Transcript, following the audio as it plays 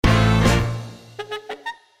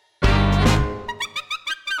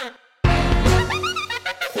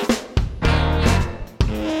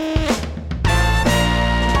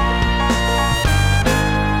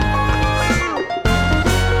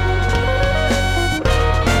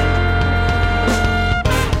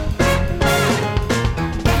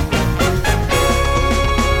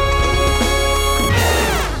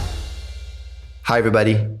Hi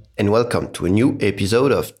everybody, and welcome to a new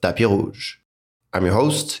episode of Tapis Rouge. I'm your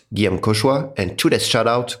host, Guillaume Cauchois, and today's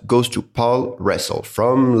shout-out goes to Paul Russell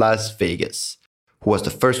from Las Vegas, who was the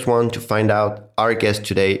first one to find out our guest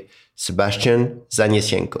today, Sebastian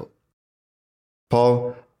ZANIESIENKO.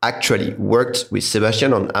 Paul actually worked with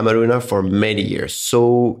Sebastian on Amaluna for many years,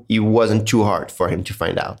 so it wasn't too hard for him to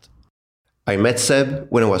find out. I met Seb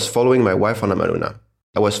when I was following my wife on Amaluna.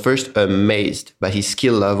 I was first amazed by his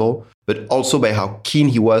skill level, but also by how keen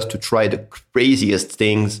he was to try the craziest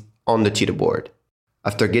things on the teeterboard.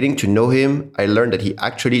 After getting to know him, I learned that he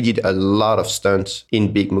actually did a lot of stunts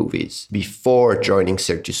in big movies before joining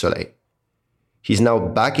Cirque du Soleil. He's now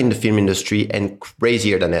back in the film industry and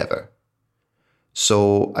crazier than ever.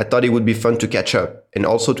 So I thought it would be fun to catch up and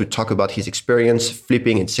also to talk about his experience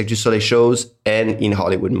flipping in Cirque du Soleil shows and in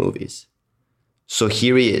Hollywood movies. So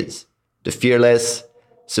here he is, the fearless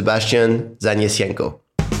Sebastian ZANIESIENKO.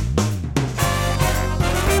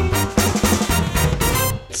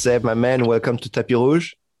 Seb, my man, welcome to Tapis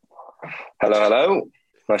Rouge. Hello.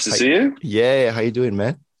 Nice to see you. Yeah, how you doing,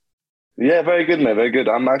 man? Yeah, very good, man. Very good.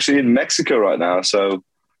 I'm actually in Mexico right now, so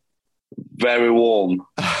very warm.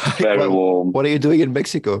 Very warm. What are you doing in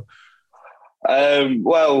Mexico?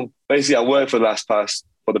 Well, basically, I worked for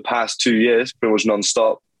the past 2 years, pretty much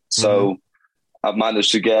non-stop. So I've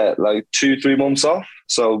managed to get like 2-3 months off.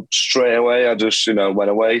 So straight away, I just went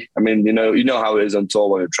away. I mean, you know how it is on tour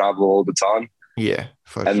when you travel all the time. Yeah,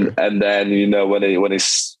 for and sure. And then when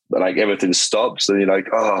it's like everything stops, and you're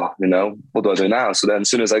like, what do I do now? So then, as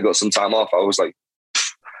soon as I got some time off, I was like,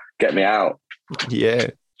 get me out. Yeah,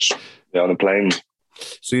 on a plane.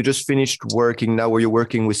 So you just finished working now? Were you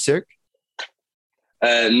working with Cirque?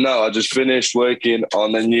 No, I just finished working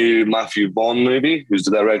on the new Matthew Vaughn movie, who's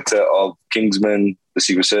the director of Kingsman, The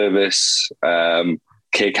Secret Service,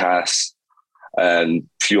 Kick-Ass, and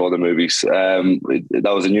a few other movies.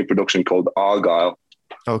 That was a new production called Argyle.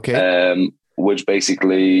 Okay. Which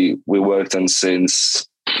basically we worked on since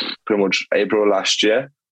pretty much April last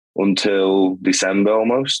year until December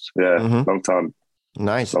almost. Yeah, long time.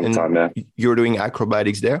 Nice. Long time, yeah. You're doing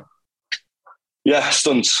acrobatics there? Yeah,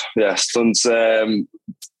 stunts. Yeah, stunts.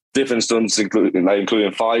 Different stunts,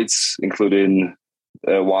 including fights, including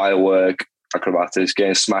wire work, acrobatics,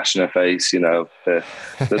 getting smashed in the face.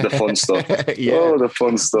 The fun stuff. Yeah. Oh, the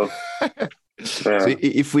fun stuff. Yeah. So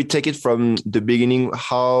if we take it from the beginning,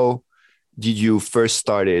 how did you first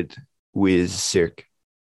started with Cirque?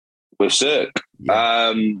 With Cirque.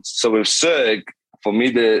 Yeah. So with Cirque, for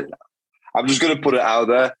me, I'm just going to put it out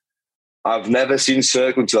there. I've never seen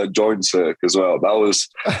Cirque until I joined Cirque as well. That was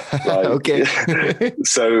like, okay.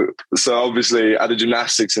 So obviously I did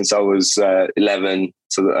gymnastics since I was 11.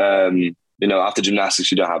 So, after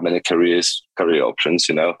gymnastics, you don't have many career options,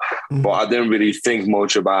 but I didn't really think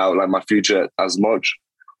much about like my future as much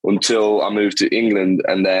until I moved to England.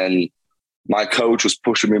 And then my coach was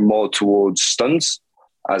pushing me more towards stunts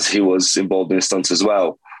as he was involved in stunts as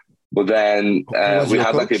well. But then we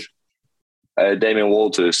had coach? Like a Damien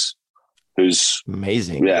Walters, who's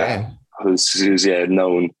amazing. Who's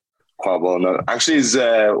known quite well known. Actually,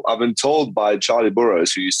 I've been told by Charlie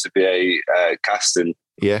Burrows, who used to be a casting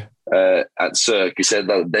at Cirque. He said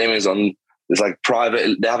that Damien's on this like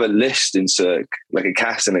private. They have a list in Cirque, like a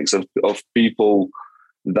casting list of people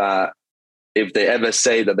that if they ever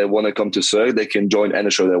say that they want to come to Cirque, they can join any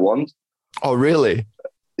show they want. Oh, really?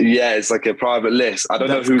 Yeah, it's like a private list. I don't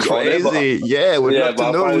know who's crazy. on it. We'd love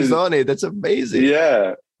to know who's on it. That's amazing.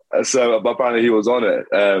 Yeah. So apparently he was on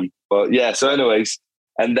it. But yeah, so anyways,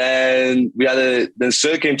 and then then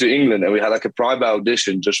Cirque came to England and we had like a private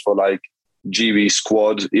audition just for like GB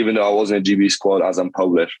squad, even though I wasn't a GB squad as I'm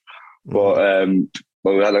Polish. But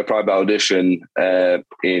we had a private audition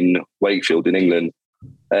in Wakefield in England.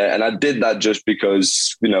 And I did that just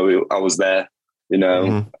because, I was there,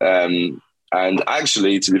 and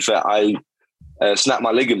actually, to be fair, I snapped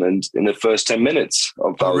my ligament in the first 10 minutes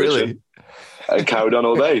of the audition. Really? I carried on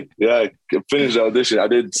all day. Yeah, finished the audition. I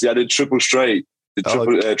did triple straight,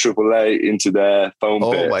 triple A into the foam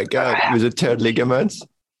pit. Oh my God, with the third ligaments?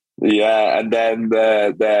 Yeah, and then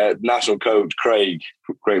the national coach, Craig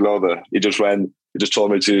Lauder, he just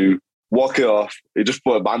told me to walk it off. He just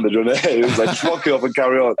put a bandage on it. He was like, just walk it off and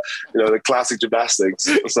carry on. The classic gymnastics.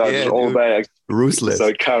 So all day. Ruthless. So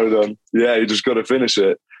I carried on. Yeah, you just got to finish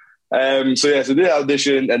it. So did the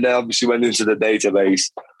audition and then obviously went into the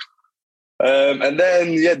database. And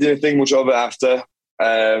then, didn't think much of it after.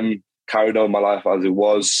 Carried on my life as it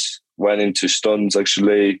was. Went into stunts,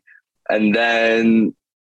 actually. And then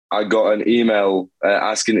I got an email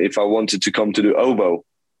asking if I wanted to come to do oboe.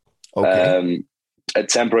 Okay. A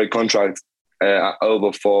temporary contract at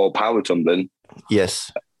OVO for power tumbling.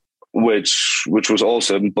 Yes. which was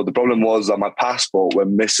awesome. But the problem was that my passport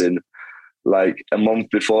went missing like a month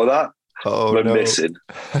before that. Oh, Went no. missing.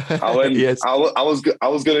 I went. Yes. I was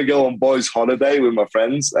gonna go on boys' holiday with my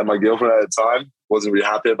friends, and my girlfriend at the time wasn't really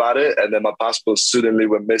happy about it. And then my passport suddenly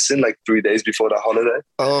went missing like 3 days before that holiday.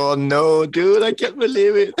 Oh, no, dude. I can't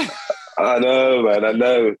believe it. I know, man. I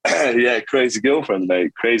know. Yeah, crazy girlfriend,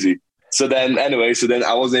 mate. Crazy. So then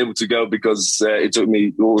I wasn't able to go because it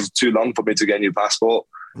was too long for me to get a new passport,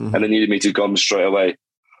 and they needed me to come straight away.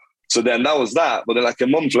 So then that was that. But then like a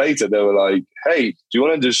month later, they were like, hey, do you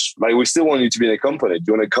want to just, like, we still want you to be in a company. Do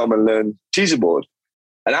you want to come and learn teeter board?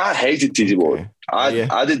 And I hated teeter board. Okay.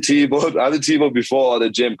 I did teeter board. I did teeter board before the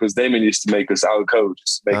gym because Damien used to make us, our coach,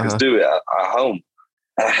 make us do it at home.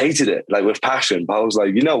 And I hated it, like with passion. But I was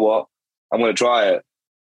like, you know what? I'm going to try it.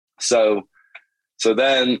 So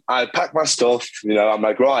then I packed my stuff. You know, I'm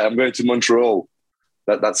like, right, I'm going to Montreal.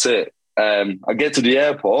 That's it. I get to the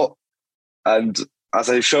airport, and as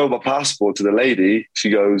I show my passport to the lady, she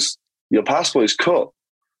goes, your passport is cut.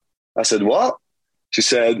 I said, what? She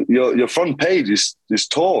said, your front page is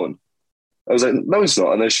torn. I was like, no, it's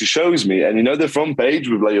not. And then she shows me, and you know the front page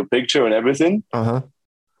with like your picture and everything?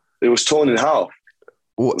 It was torn in half.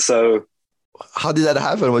 So how did that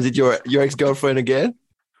happen? Was it your ex-girlfriend again?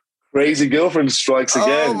 Crazy girlfriend strikes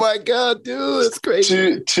again. Oh my God, dude, it's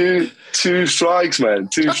crazy. Two strikes, man.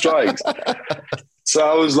 2 strikes. So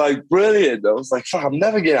I was like, brilliant. I was like, fuck, I'm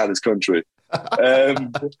never getting out of this country.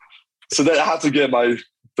 So then I had to get my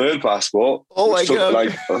third passport. Oh my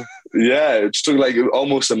God. It took like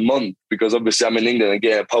almost a month because obviously I'm in England and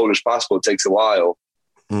getting a Polish passport takes a while.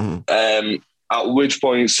 At which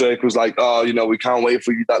point Cirque was like, oh, you know, we can't wait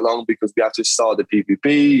for you that long because we have to start the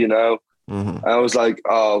PPP, you know. I was like,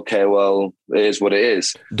 oh, okay, well, it is what it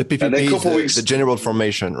is. The PPP is the general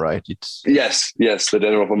formation, right? Yes, the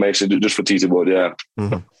general formation, just for teeter board, yeah.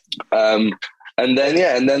 And then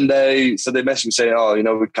they messaged me saying, oh, you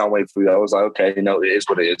know, we can't wait for you. I was like, okay, you know, it is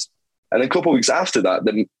what it is. And then a couple of weeks after that,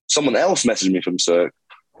 then someone else messaged me from Cirque,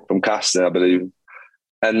 from casting, I believe,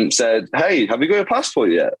 and said, hey, have you got your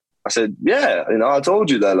passport yet? I said, yeah, you know, I told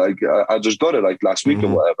you that, like, I just got it like last week or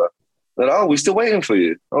whatever. They're like, oh, we're still waiting for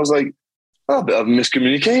you. I was like, oh, a bit of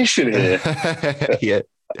miscommunication here. Yeah,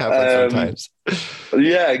 happens sometimes.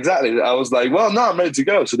 Yeah, exactly. I was like, well, no, I'm ready to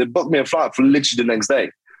go. So they booked me a flight for literally the next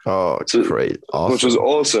day. Oh, great. Awesome. Which was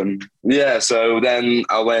awesome. Yeah, so then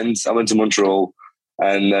I went to Montreal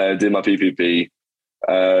and did my PPP.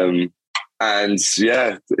 And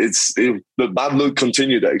yeah, the bad luck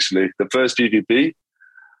continued, actually. The first PPP,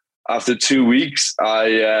 after 2 weeks,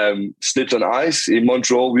 I slipped on ice in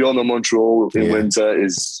Montreal. We all know Montreal in winter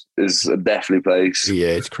is a deathly place. Yeah,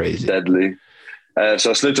 it's crazy. Deadly. So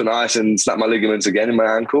I slipped on ice and snapped my ligaments again in my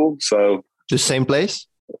ankle. So just same place?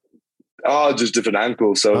 Oh, just different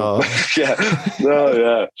ankles. So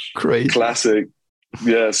yeah. Crazy. Classic.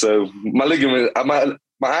 Yeah, so my ligament, my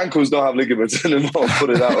ankles don't have ligaments anymore,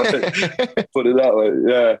 put it that way.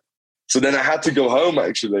 Yeah. So then I had to go home,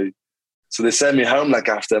 actually. So they sent me home like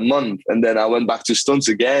after a month, and then I went back to stunts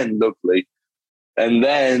again, luckily. And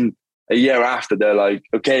then a year after, they're like,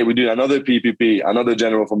 okay, we're doing another PPP, another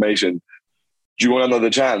general formation. Do you want another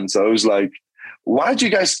chance? I was like, why do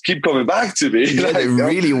you guys keep coming back to me? Yeah, they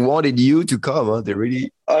really wanted you to come, huh? They really...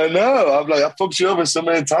 I know. I'm like, I fucked you over so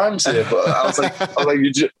many times here. But I was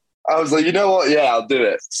like, you know what? Yeah, I'll do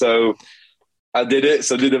it. So I did it.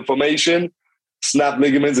 So I did the formation, snapped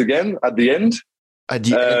ligaments again at the end.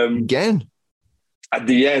 Again? At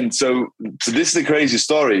the end. So this is the crazy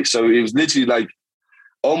story. So it was literally like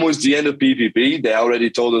almost the end of PPP. They already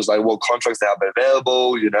told us like what contracts they have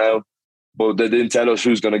available, you know, but they didn't tell us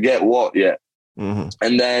who's going to get what yet.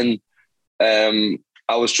 And then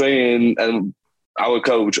I was training, and our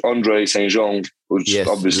coach, Andre Saint Jean, was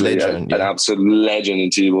obviously an absolute legend in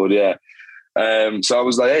T-board, so I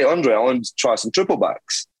was like, hey, Andre, I want to try some triple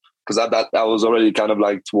backs. Because I was already kind of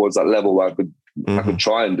like towards that level where I could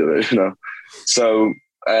try and do it, you know. So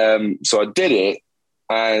I did it,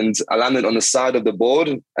 and I landed on the side of the board,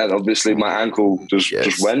 and obviously my ankle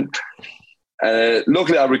just went.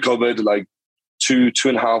 Luckily, I recovered like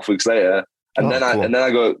 2.5 weeks later, and then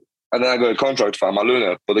I got a contract for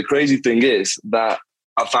Amaluna. But the crazy thing is that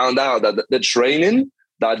I found out that the training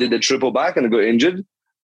that I did the triple back and I got injured,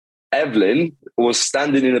 Evelyn was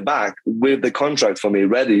standing in the back with the contract for me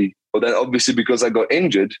ready. But then obviously because I got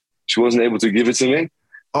injured, she wasn't able to give it to me.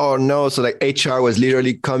 Oh no. So like HR was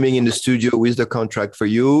literally coming in the studio with the contract for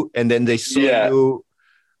you, and then they saw you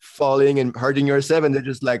falling and hurting yourself, and then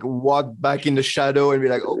just like walk back in the shadow and be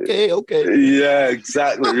like, okay. Yeah,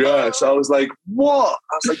 exactly. Yeah. So I was like, what?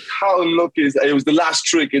 I was like, how unlucky is that? It was the last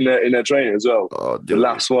trick in the training as well. Oh, the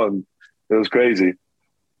last one. It was crazy.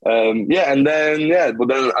 But then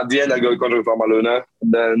at the end I got a contract with Amaluna,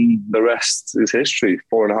 and then the rest is history.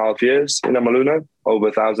 4.5 years in Amaluna, over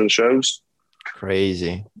 1,000 shows.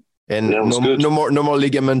 Crazy. And no more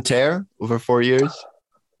ligament tear over 4 years.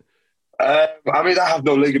 I have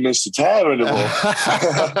no ligaments to tear anymore.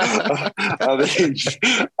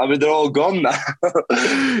 I mean, they're all gone now.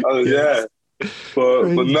 Yeah. But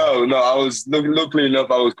no, I was luckily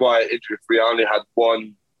enough. I was quite injury free. I only had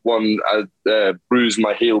one bruised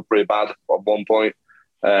my heel pretty bad at one point,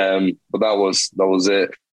 but that was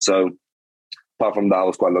it. So apart from that, I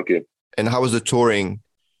was quite lucky. And how was the touring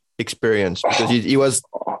experience? Because it was,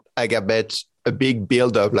 I bet, a big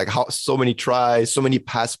build-up, like how so many tries, so many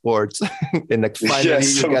passports, and like finally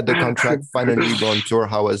you got the contract. Finally you go on tour.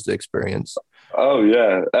 How was the experience? Oh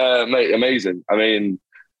yeah, mate, amazing. I mean,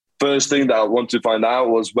 first thing that I wanted to find out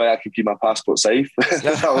was where I could keep my passport safe.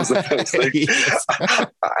 That was the first thing. Yes.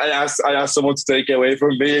 I asked someone to take it away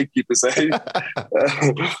from me and keep it safe.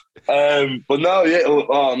 But no,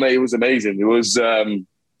 yeah, mate, it was amazing. It was, the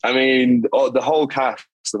whole cast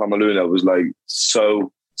of Amaluna was like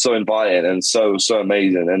so inviting and so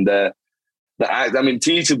amazing. And the act, I mean,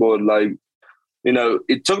 teeter board, like, you know,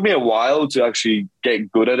 it took me a while to actually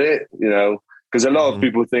get good at it, you know, because a lot of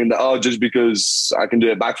people think that, just because I can do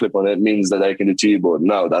a backflip on it means that I can do teeter board.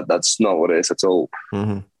 No, that's not what it is at all.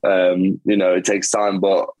 You know, it takes time,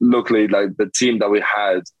 but luckily, like, the team that we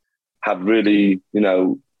had really, you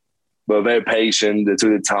know, were very patient. They took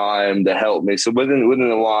the time, they helped me. So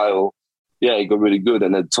within a while, yeah, it got really good.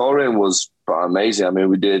 And the touring was amazing. I mean,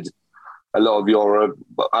 we did a lot of Europe.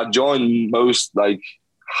 But I joined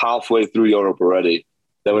halfway through Europe already.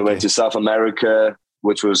 Then we went to South America,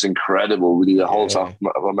 which was incredible. We did the whole South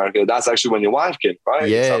America. That's actually when your wife came, right?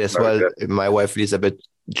 Yeah, that's why my wife Elizabeth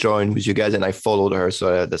joined with you guys, and I followed her.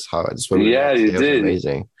 So that's what we did. You did.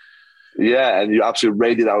 Amazing. Yeah, and you absolutely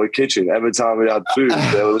raided our kitchen. Every time we had food,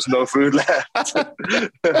 there was no food left.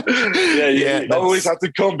 You always had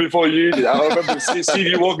to come before you did. I remember seeing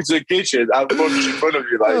you walk into the kitchen, I was in front of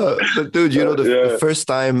you. But dude, you know, the first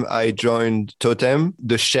time I joined Totem,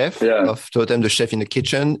 the chef of Totem, the chef in the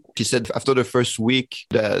kitchen, he said after the first week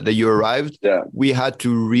that you arrived, we had to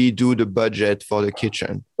redo the budget for the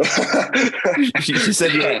kitchen. she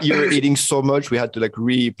said you were eating so much, we had to like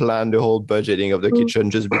replan the whole budgeting of the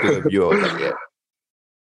kitchen just because of you.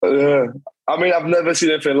 Yeah. I mean, I've never seen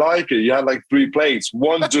anything like it. You had like 3 plates,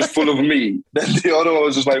 one just full of meat, then the other one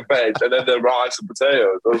was just like veg, and then the rice and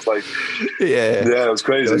potatoes. I was like, it was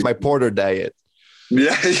crazy. It was my Porter diet.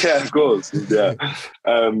 Yeah, of course. Yeah.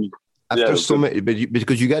 After so many,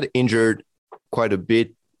 because you got injured quite a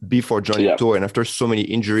bit before joining the tour, and after so many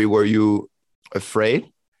injury, were you afraid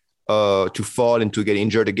to fall and to get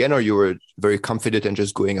injured again, or you were very confident and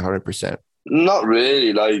just going 100%? Not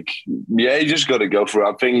really. Like, you just got to go for it.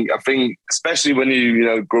 I think, especially when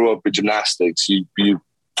you grow up with gymnastics, you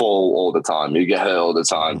fall all the time. You get hurt all the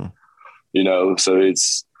time. You know, so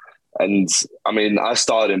and I mean, I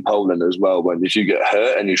started in Poland as well. When if you get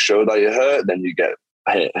hurt and you show that you're hurt, then you get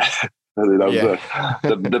hit.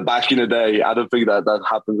 The back in the day, I don't think that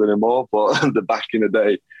happens anymore. But the back in the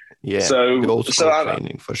day. Yeah, the old school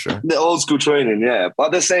training for sure. The old school training, yeah. But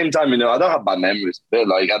at the same time, I don't have bad memories.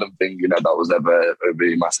 Like, I don't think that was ever a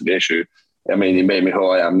really massive issue. I mean, it made me who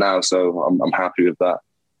I am now, so I'm happy with that.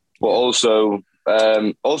 But also,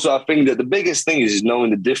 I think that the biggest thing is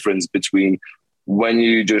knowing the difference between when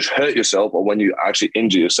you just hurt yourself or when you actually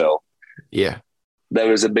injure yourself. Yeah,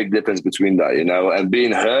 there is a big difference between that, And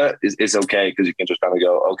being hurt is okay because you can just kind of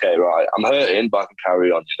go, okay, right, I'm hurting, but I can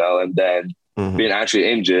carry on, And then being actually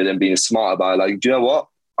injured and being smart about it, like, do you know what?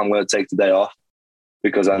 I'm going to take the day off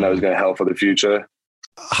because I know it's going to help for the future.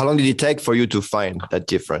 How long did it take for you to find that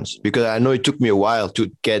difference? Because I know it took me a while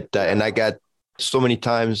to get that. And I got so many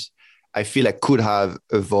times I feel I could have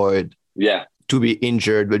avoided to be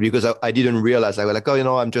injured, but because I didn't realize, I was like,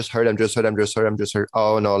 I'm just hurt.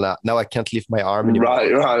 Oh no, now I can't lift my arm anymore.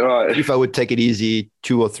 Right. If I would take it easy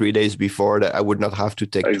 2 or 3 days before that, I would not have to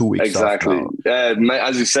take 2 weeks off. Exactly. Yeah,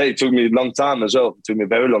 as you say, it took me a long time as well. It took me a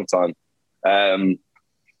very long time. I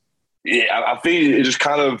feel it just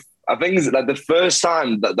kind of, I think it's like the first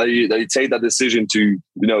time that you take that decision to,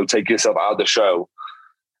 take yourself out of the show.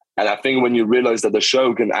 And I think when you realize that the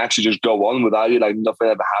show can actually just go on without you, like nothing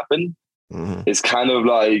ever happened, it's kind of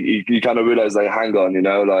like, you kind of realize, like, hang on,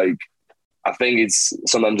 like, I think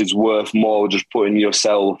sometimes it's worth more just putting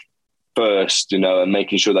yourself first, and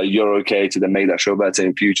making sure that you're okay to then make that show better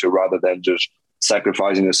in future, rather than just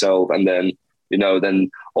sacrificing yourself. And then, then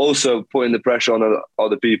also putting the pressure on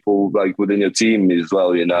other people like within your team as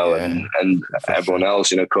well, and everyone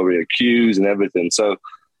else, covering your cues and everything. So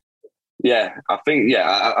yeah, I think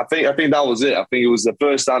that was it. I think it was the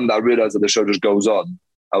first time that I realized that the show just goes on.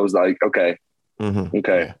 I was like, okay.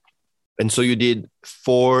 Yeah. And so you did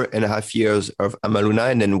 4.5 years of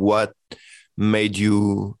Amaluna, and then what made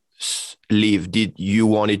you leave? Did you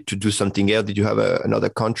wanted to do something else? Did you have another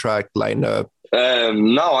contract lined up?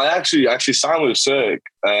 No, I actually signed with Cirque.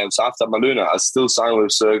 So after Amaluna, I still signed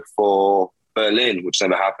with Cirque for Berlin, which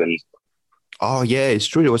never happened. Oh yeah, it's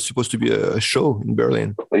true. There was supposed to be a show in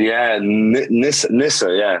Berlin. Yeah, Nissa.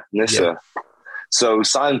 Yeah. So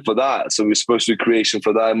signed for that. So we were supposed to do creation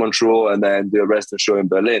for that in Montreal, and then do a rest of show in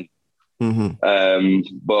Berlin.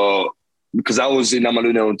 But because I was in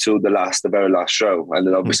Amaluna until the very last show, and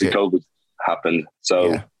then obviously COVID happened.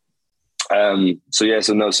 So so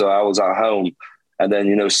I was at home, and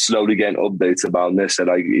then slowly getting updates about Nissa.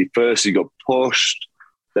 Like first you got pushed,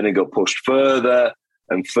 then it got pushed further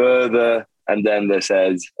and further. And then they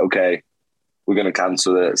said, okay, we're going to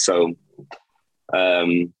cancel it. So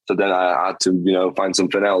then I had to, find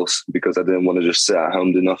something else, because I didn't want to just sit at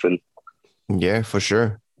home, do nothing. Yeah, for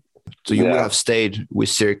sure. So you would have stayed with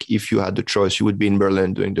Cirque if you had the choice. You would be in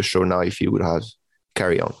Berlin doing the show now if you would have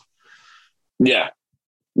carry on. Yeah,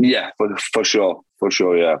 for sure,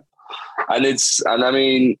 yeah. And I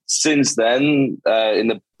mean, since then, in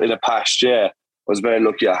the past year, I was very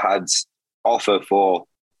lucky. I had offer for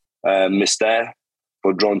Mystère,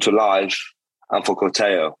 for Drawn to Life, and for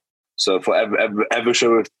Corteo. So for every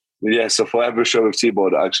show with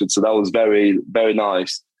T-Board, actually. So that was very, very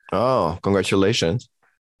nice. Oh, congratulations.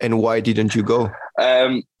 And why didn't you go?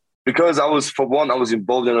 Because I was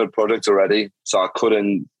involved in a project already, so I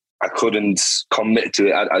couldn't commit to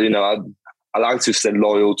it. I like to stay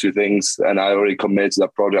loyal to things, and I already committed to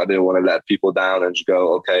that project. I didn't want to let people down and just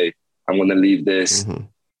go, okay, I'm going to leave this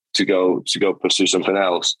to go pursue something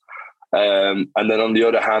else. And then on the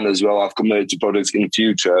other hand as well, I've committed to projects in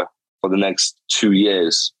future for the next 2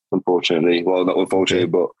 years, unfortunately. Well, not unfortunately,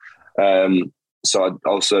 but so I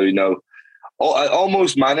also, I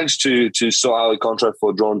almost managed to sort out a contract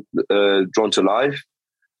for Drawn to Life.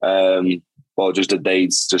 But just the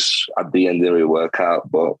dates just at the end didn't really work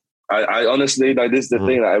out. But I honestly, like, this is the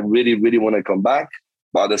thing, I really, really want to come back.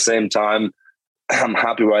 But at the same time, I'm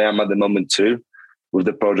happy where I am at the moment too, with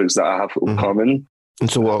the projects that I have upcoming. And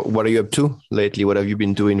so what are you up to lately? What have you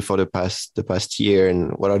been doing for the past year,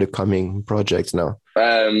 and what are the coming projects now?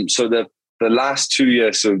 So the last 2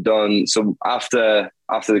 years I've done, so after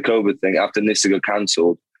the COVID thing, after Nissa got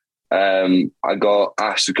cancelled, I got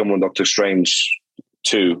asked to come on Doctor Strange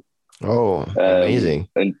 2. Oh, amazing.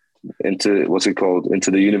 And into, what's it called? Into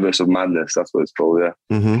the Universe of Madness. That's what it's called, yeah.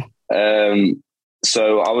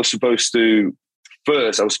 So I was supposed to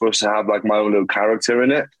have like my own little character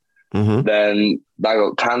in it. Then that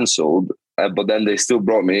got cancelled, but then they still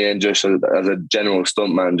brought me in just as a general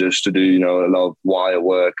stuntman, just to do, a lot of wire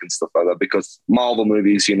work and stuff like that, because Marvel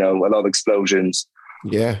movies, a lot of explosions,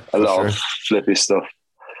 a lot of flippy stuff.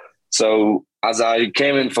 So as I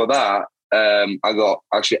came in for that, I got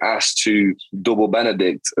actually asked to double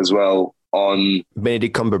Benedict as well on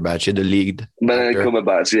Benedict Cumberbatch, the lead. Benedict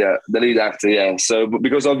Cumberbatch, the lead actor, yeah. So,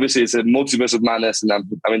 because obviously it's a multiverse of madness, and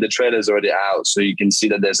the trailer's already out, so you can see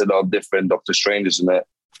that there's a lot of different Doctor Stranges in it.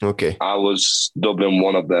 Okay. I was doubling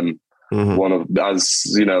one of them.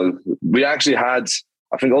 We actually had,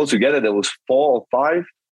 I think altogether there was 4 or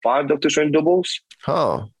 5 Doctor Strange doubles.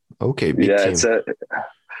 Oh, okay. Big team.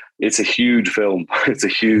 It's a huge film. It's a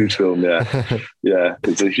huge film, yeah. Yeah,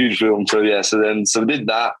 it's a huge film. So we did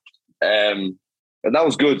that. And that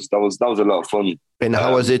was good. That was a lot of fun. And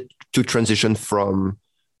how was it to transition from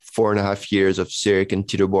 4.5 years of Cirque and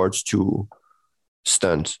theater boards to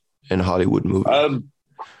stunts and Hollywood movies?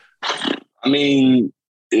 I mean,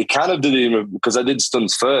 it kind of did, because I did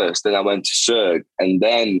stunts first, then I went to Cirque, and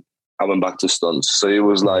then I went back to stunts. So it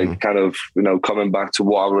was like kind of, coming back to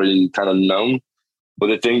what I already kind of known. But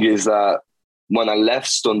the thing is that when I left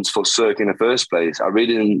stunts for Cirque in the first place, I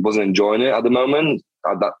really wasn't enjoying it at the moment,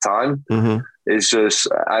 at that time. It's just,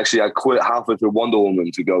 actually, I quit halfway through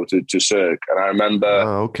Wonderwoman to go to Cirque. And I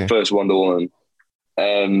remember first Wonder Woman.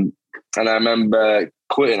 And I remember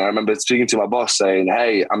quitting. I remember speaking to my boss saying,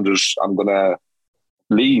 hey, I'm going to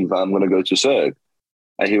leave. I'm going to go to Cirque.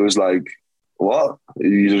 And he was like, what?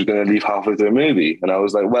 You're just going to leave halfway through a movie? And I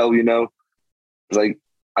was like, well, it's like,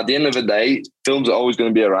 at the end of the day, films are always going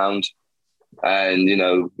to be around. And,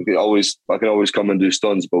 I can always come and do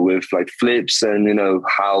stunts, but with like flips and,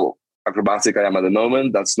 how acrobatic I am at the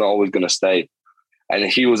moment, that's not always going to stay. And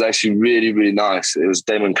he was actually really, really nice. It was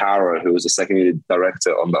Damon Caro, who was the second lead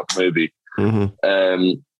director on that movie.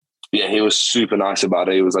 Yeah, he was super nice about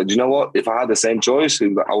it. He was like, do you know what? If I had the same choice, I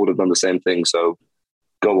would have done the same thing. So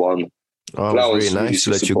go on. Oh, it was really nice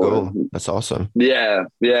to let you go. That's awesome. Yeah.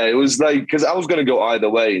 It was like, because I was going to go either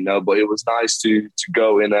way, but it was nice to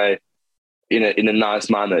go in a nice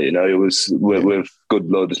manner, It was with good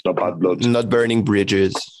blood, not bad blood. Not burning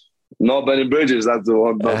bridges. Not burning bridges, that's the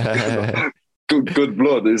one. Good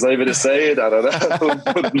blood. Is that even to say it? I don't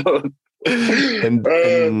know. Good blood.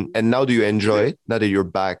 And now do you enjoy it? Now that you're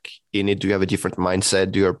back in it, do you have a different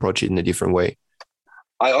mindset? Do you approach it in a different way?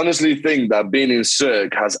 I honestly think that being in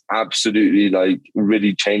Cirque has absolutely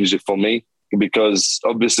really changed it for me, because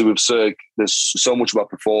obviously with Cirque, there's so much about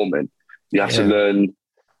performing. You have to learn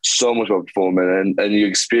so much about performing and you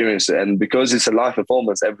experience it. And because it's a live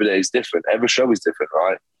performance, every day is different. Every show is different,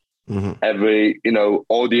 right? Every,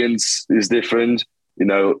 audience is different,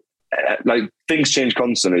 things change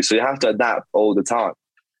constantly. So you have to adapt all the time.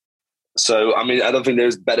 So, I mean, I don't think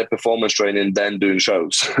there's better performance training than doing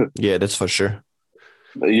shows. Yeah, that's for sure.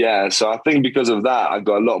 Yeah. So I think because of that, I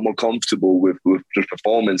got a lot more comfortable with just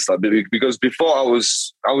performance. Because before I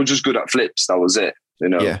was just good at flips. That was it,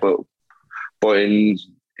 but in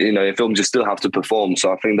films, you still have to perform.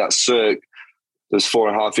 So I think that Cirque, those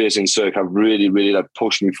 4.5 years in Cirque have really, really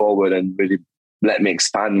pushed me forward and really let me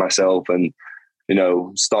expand myself and,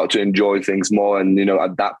 start to enjoy things more and,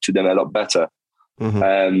 adapt to them a lot better.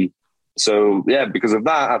 So, yeah, because of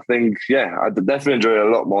that, I think, I definitely enjoy it a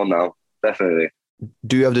lot more now. Definitely.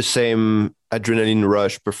 Do you have the same adrenaline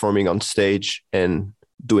rush performing on stage and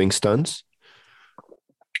doing stunts?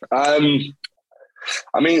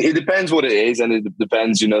 I mean, it depends what it is, and it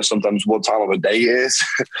depends, sometimes what time of the day it is.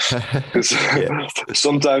 Because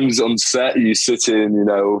sometimes on set, you sit in,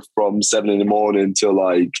 from 7 a.m. till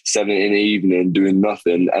 7 p.m. doing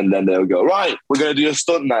nothing. And then they'll go, right, we're going to do a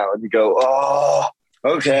stunt now. And you go, oh,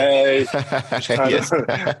 okay.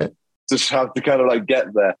 Just have to kind of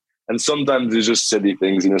get there. And sometimes it's just silly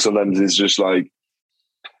things, sometimes it's just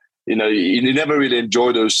you never really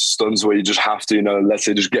enjoy those stunts where you just have to, let's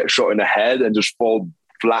say, just get shot in the head and just fall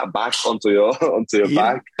flat back onto your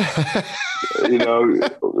back. I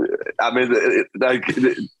mean,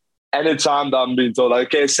 anytime that I'm being told,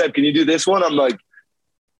 okay, Seb, can you do this one? I'm like,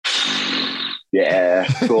 yeah,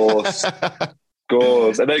 of course.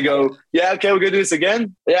 And they go, yeah, okay, we're gonna do this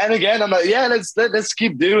again. Yeah, and again. I'm like, yeah, let's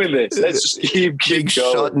keep doing this. Let's just keep going.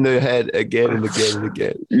 Shot in the head again and again and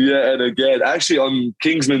again. Yeah, and again. Actually, on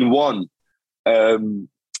Kingsman 1,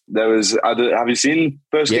 there was. Have you seen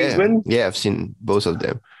first Kingsman? Yeah, I've seen both of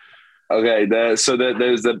them. Okay, there's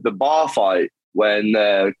the bar fight when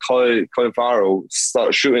Colin Farrell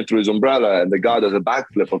starts shooting through his umbrella and the guy does a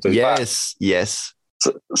backflip onto his back. Yes.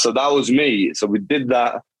 So that was me. So we did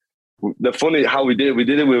that. The funny how we did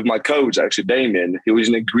it with my coach, actually, Damien. He was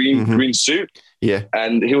in a green suit. Yeah.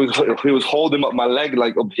 And he was holding up my leg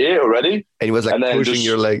up here already. And he was pushing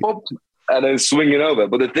your leg. And then swinging over.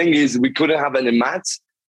 But the thing is, we couldn't have any mats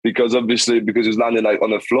because he was landing on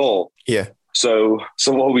the floor. Yeah. So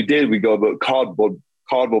what we did, we got a cardboard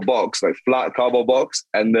box, flat cardboard box,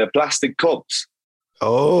 and the plastic cups.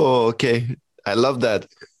 Oh, okay. I love that.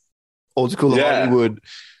 Old school Hollywood.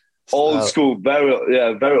 Old school,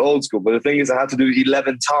 very old school. But the thing is, I had to do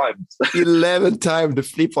 11 times. 11 times the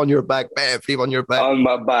flip on your back, flip on your back. On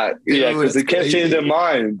my back, because they kept changing their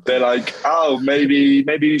mind. They're like, oh, maybe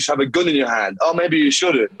you should have a gun in your hand. Oh, maybe you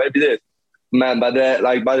shouldn't. Maybe this. Man, by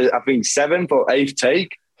the I think 7th or 8th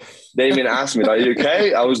take, they even asked me, are you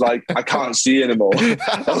okay? I was like, I can't see anymore.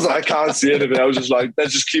 I can't see anything. I was just like,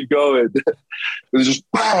 let's just keep going. It was just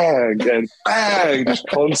bang and bang, just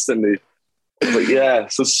constantly. But yeah,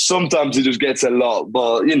 so sometimes it just gets a lot,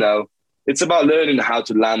 but it's about learning how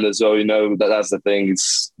to land as well. That's the thing.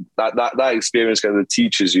 It's that experience kind of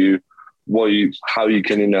teaches you how you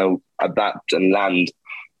can adapt and land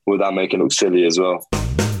without making it look silly as well.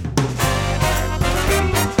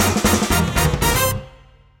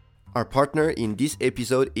 Our partner in this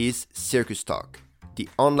episode is Circus Talk, the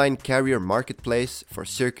online career marketplace for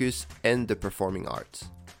circus and the performing arts.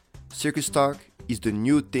 Circus Talk is the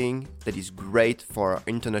new thing that is great for our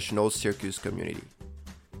international circus community.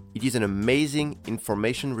 It is an amazing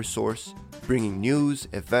information resource bringing news,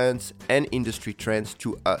 events, and industry trends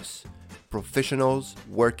to us, professionals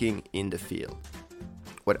working in the field.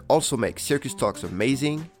 What also makes Circus Talks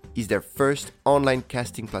amazing is their first online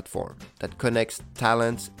casting platform that connects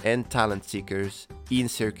talents and talent seekers in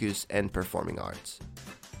circus and performing arts.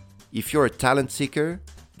 If you're a talent seeker,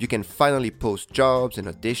 you can finally post jobs and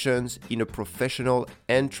auditions in a professional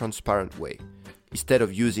and transparent way, instead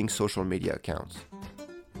of using social media accounts.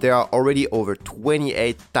 There are already over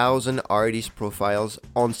 28,000 artist profiles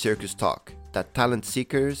on Circus Talk that talent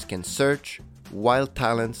seekers can search, while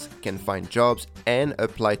talents can find jobs and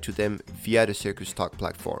apply to them via the Circus Talk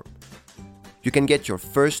platform. You can get your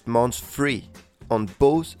first month free on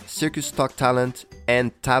both Circus Talk Talent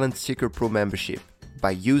and Talent Seeker Pro membership by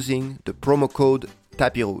using the promo code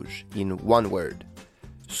Tapis Rouge in one word.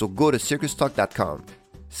 So go to circustalk.com,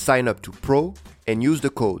 sign up to Pro, and use the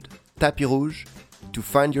code Tapis Rouge to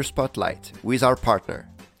find your spotlight with our partner,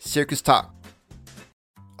 Circus Talk.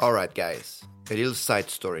 Alright guys, a little side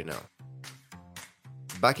story now.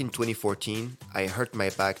 Back in 2014, I hurt my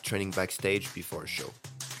back training backstage before a show.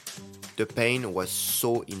 The pain was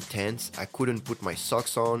so intense, I couldn't put my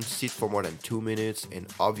socks on, sit for more than 2 minutes, and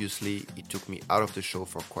obviously it took me out of the show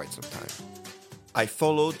for quite some time. I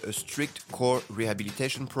followed a strict core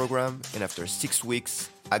rehabilitation program, and after 6 weeks,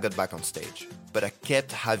 I got back on stage, but I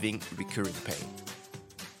kept having recurring pain.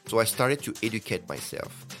 So I started to educate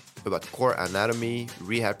myself about core anatomy,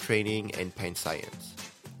 rehab training, and pain science.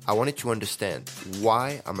 I wanted to understand,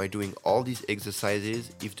 why am I doing all these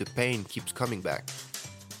exercises if the pain keeps coming back?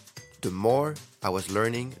 The more I was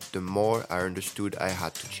learning, the more I understood I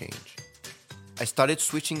had to change. I started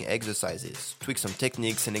switching exercises, tweaked some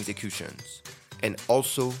techniques and executions, and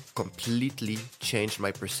also completely changed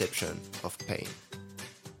my perception of pain.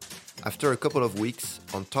 After a couple of weeks,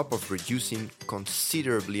 on top of reducing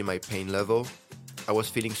considerably my pain level, I was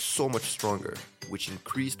feeling so much stronger, which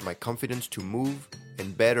increased my confidence to move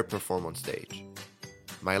and better perform on stage.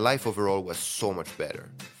 My life overall was so much better.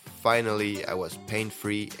 Finally, I was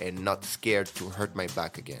pain-free and not scared to hurt my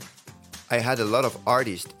back again. I had a lot of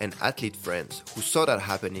artists and athlete friends who saw that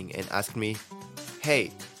happening and asked me,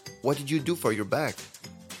 "Hey, what did you do for your back?"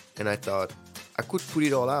 And I thought, I could put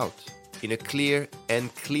it all out in a clear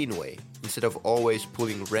and clean way, instead of always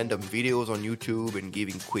pulling random videos on YouTube and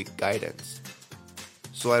giving quick guidance.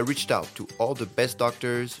 So I reached out to all the best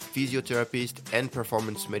doctors, physiotherapists, and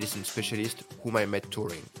performance medicine specialists whom I met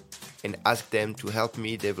touring, and asked them to help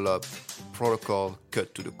me develop Protocol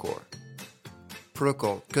Cut to the Core.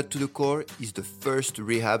 Protocol Cut to the Core is the first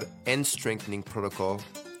rehab and strengthening protocol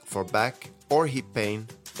for back or hip pain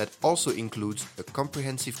that also includes a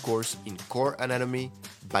comprehensive course in core anatomy,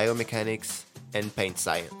 biomechanics, and pain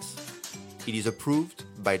science. It is approved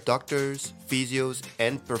by doctors, physios,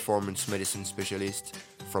 and performance medicine specialists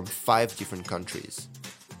from 5 different countries.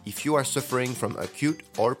 If you are suffering from acute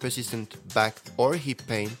or persistent back or hip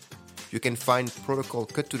pain, you can find Protocol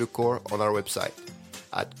Cut to the Core on our website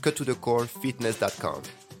at cuttothecorefitness.com.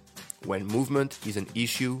 When movement is an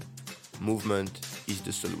issue, movement is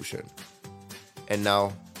the solution. And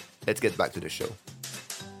now, let's get back to the show.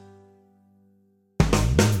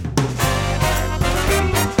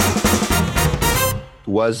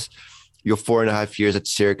 Was your 4.5 years at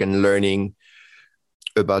Cirque and learning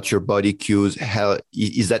about your body cues,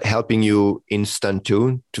 is that helping you in stunt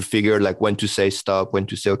too, to figure like when to say stop, when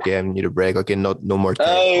to say, okay, I need a break, okay, no more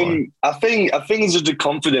time? I think it's just the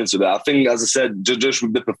confidence of it. I think, as I said, just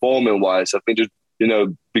with the performing wise, I think just,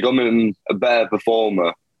 becoming a better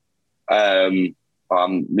performer, I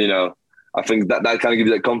think that kind of gives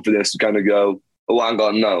you that confidence to kind of go, oh, I ain't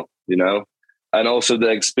got no, and also the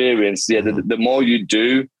experience. Yeah, the more you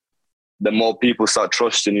do, the more people start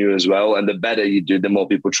trusting you as well, and the better you do, the more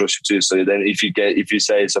people trust you too. So then, if you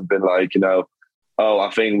say something like, oh, I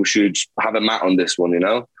think we should have a mat on this one,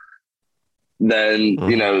 then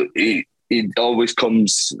it always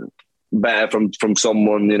comes better from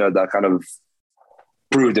someone that kind of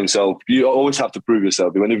proved himself. You always have to prove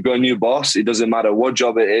yourself. When you've got a new boss, it doesn't matter what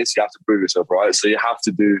job it is, you have to prove yourself, right? So you have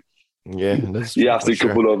to do. Yeah, that's you have to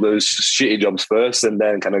couple of those shitty jobs first, and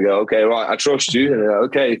then kind of go, okay, right, I trust you. And like,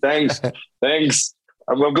 okay, thanks.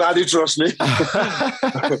 I'm glad you trust me.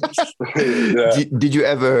 Yeah. Did you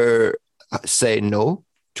ever say no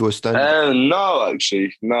to a stunt? No,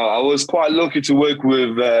 actually, no. I was quite lucky to work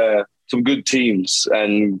with some good teams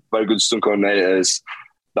and very good stunt coordinators.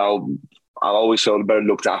 That I always felt very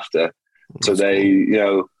looked after. So they,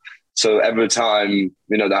 so every time,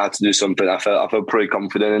 they had to do something, I felt pretty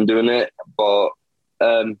confident in doing it. But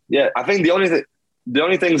I think the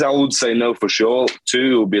only things I would say no for sure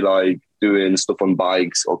too would be like doing stuff on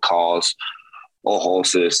bikes or cars or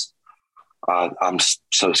horses. I'm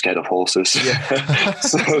so scared of horses. Yeah.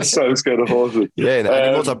 so scared of horses. Yeah, and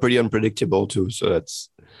animals are pretty unpredictable too. So that's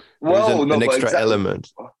an extra element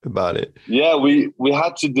about it. Yeah, we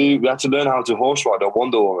had to learn how to horse ride on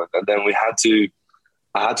Wonderwoman, and then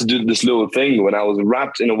I had to do this little thing when I was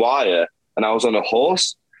wrapped in a wire and I was on a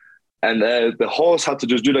horse. And the horse had to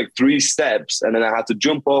just do like 3 steps, and then I had to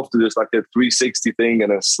jump off to just like a 360 thing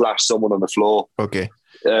and then slash someone on the floor. Okay.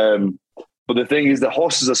 But the thing is, the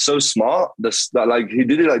horses are so smart that like he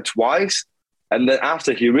did it like twice, and then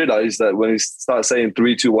after he realized that when he started saying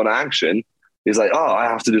 3, 2, 1 action, he's like, oh, I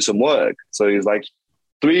have to do some work. So he's like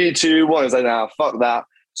 3, 2, 1. He's like, nah, fuck that.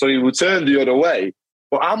 So he would turn the other way.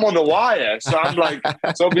 But I'm on the wire, so I'm like,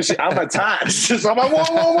 so obviously I'm attached. So I'm like,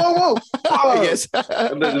 whoa. Yes.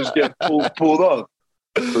 And then just get pulled off.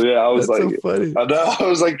 So yeah, I was That's like, so funny. I know, I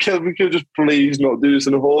was like, can we just please not do this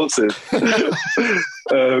in the horses?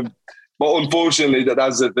 But unfortunately,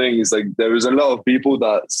 that's the thing. Is like there is a lot of people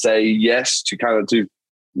that say yes to kind of do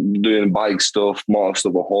doing bike stuff, motor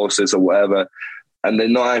stuff, or horses or whatever, and they're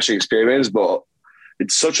not actually experienced. But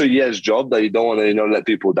it's such a yes job that you don't want to let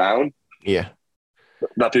people down. Yeah.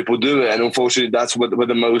 That people do it, and unfortunately, that's where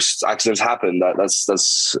the most accidents happen. That's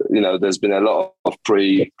there's been a lot of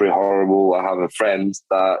pretty horrible. I have a friend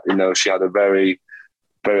that she had a very,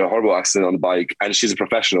 very horrible accident on the bike, and she's a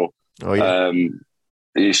professional. Oh yeah.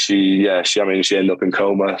 She ended up in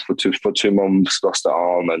coma for two months, lost her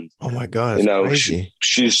arm, and oh my god, crazy.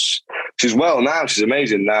 she's well now. She's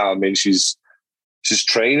amazing now. I mean, she's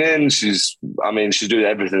training. She's doing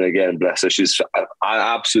everything again. Bless her. She's an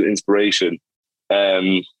absolute inspiration.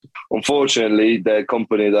 Unfortunately, the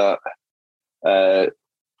company that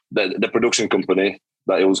the production company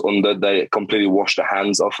that it was under, they completely washed their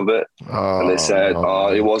hands off of it, and they said,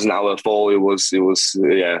 it wasn't our fault. It was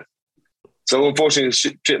yeah. So unfortunately,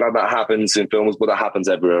 shit like that happens in films, but that happens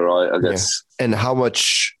everywhere, right? I guess. Yeah. And how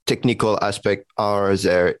much technical aspect are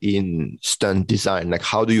there in stunt design? Like,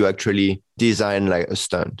 how do you actually design like a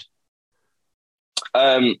stunt?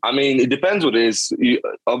 It depends what it is.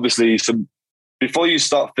 Obviously, so before you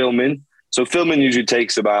start filming, so filming usually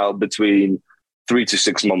takes about between 3 to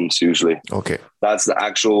 6 months usually. Okay. That's the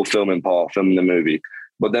actual filming part, filming the movie.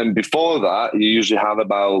 But then before that, you usually have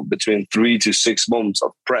about between 3 to 6 months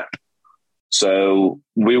of prep. So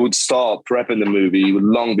we would start prepping the movie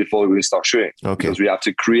long before we start shooting. Okay. Because we have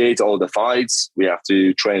to create all the fights. We have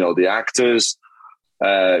to train all the actors. We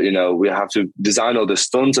have to design all the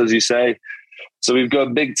stunts, as you say. So we've got a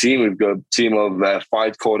big team. We've got a team of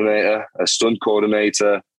fight coordinator, a stunt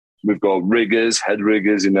coordinator. We've got riggers, head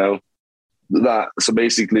riggers, that. So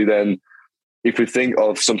basically then, if we think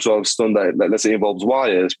of some sort of stunt that let's say involves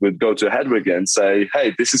wires, we'd go to a head rigger and say,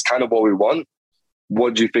 hey, this is kind of what we want.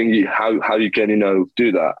 What do you think, how you can,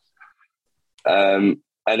 do that?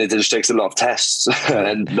 And it just takes a lot of tests.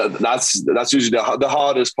 And that's usually the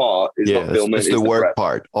hardest part is not filming. It's the work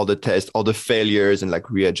part, all the tests, all the failures, and like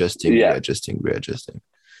readjusting.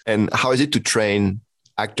 And how is it to train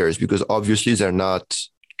actors? Because obviously they're not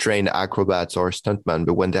trained acrobats or stuntmen,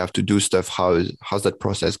 but when they have to do stuff, how's that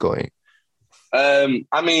process going?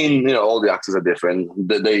 All the actors are different.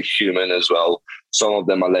 They're human as well. Some of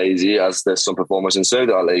them are lazy, as there's some performers in Cirque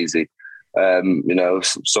that are lazy.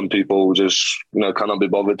 Some people just, cannot be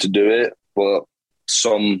bothered to do it. But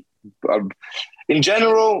some, in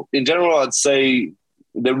general, I'd say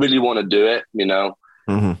they really want to do it.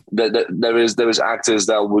 Mm-hmm. There is actors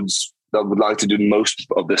that would like to do most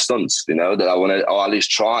of the stunts. That I want to, or at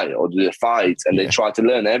least try, or do the fight, and they try to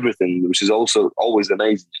learn everything, which is also always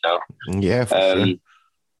amazing. Yeah. For sure.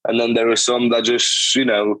 And then there are some that just,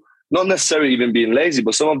 not necessarily even being lazy,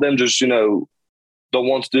 but some of them just, don't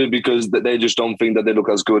want to do it because they just don't think that they look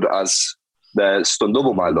as good as their stunt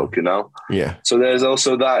double might look, Yeah. So there's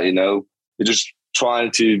also that, you're just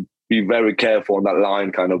trying to be very careful on that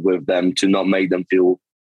line kind of with them to not make them feel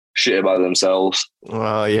shit about themselves.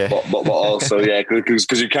 Oh, yeah. But also, yeah,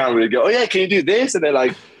 because you can't really go, oh, yeah, can you do this? And they're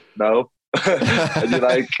like, no. And you're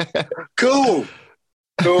like, cool.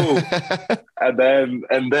 and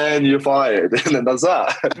then you're fired, and then that's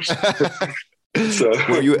that. So,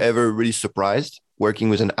 were you ever really surprised working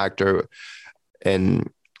with an actor, and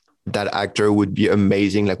that actor would be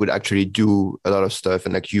amazing, like would actually do a lot of stuff,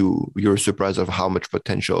 and like you're surprised of how much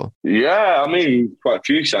potential? Yeah, quite a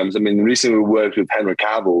few times. Recently we worked with Henry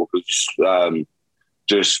Cavill, who's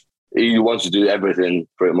just he wants to do everything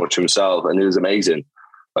pretty much himself, and it was amazing.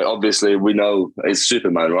 Like, obviously, we know it's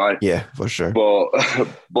Superman, right? Yeah, for sure. But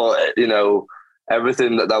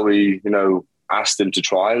everything that we asked him to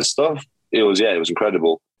try and stuff, it was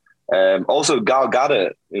incredible. Also, Gal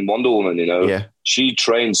Gadot in Wonderwoman, she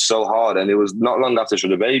trained so hard, and it was not long after she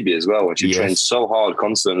had a baby as well, and she trained so hard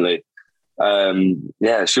constantly.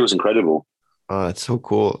 She was incredible. Oh, that's so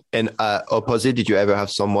cool. And opposite, did you ever have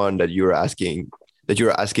someone that you were asking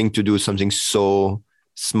to do something so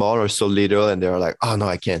small or so little, and they were like, oh no,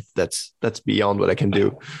 I can't, that's beyond what I can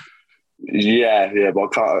do? Yeah,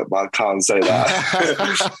 but I can't say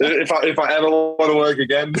that. if I ever want to work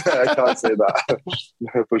again, I can't say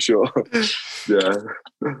that for sure. Yeah.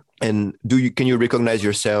 And can you recognize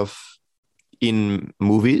yourself in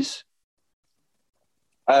movies?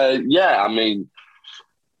 Yeah, I mean,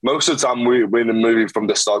 most of the time we're in the movie from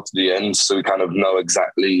the start to the end, so we kind of know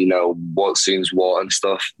exactly, what scenes what and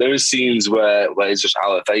stuff. There is scenes where it's just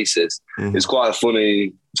our faces. Mm-hmm. It's quite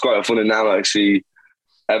funny now, actually.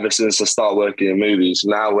 Ever since I started working in movies,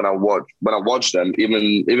 now when I watch them,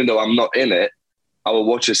 even though I'm not in it, I will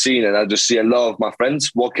watch a scene and I just see a lot of my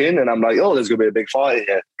friends walk in, and I'm like, oh, there's gonna be a big fight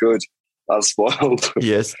here. Good. That's spoiled.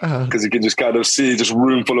 Yes, because you can just kind of see just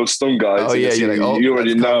room full of stunt guys. Oh yeah, you're like, you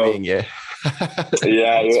already know. Coming, yeah.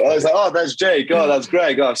 Yeah, I was like, oh, that's Jake. Oh, that's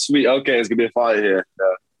Greg. Oh, sweet. Okay, there's gonna be a fight here.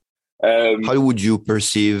 Yeah. How would you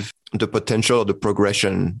perceive the potential or the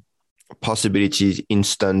progression possibilities in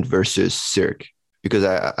stunt versus cirque? Because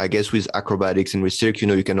I guess with acrobatics and with cirque,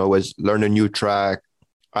 you can always learn a new track,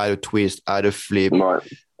 add a twist, add a flip, right,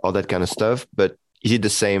 all that kind of stuff. But is it the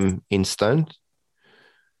same in stunt?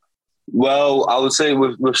 Well, I would say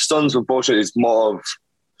with stunts, unfortunately, it's more of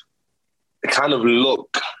a kind of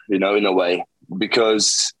look, in a way,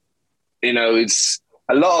 because, it's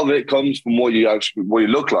a lot of it comes from what you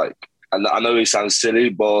look like. And I know it sounds silly,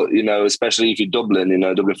 but, especially if you're doubling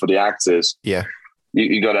for the actors. Yeah.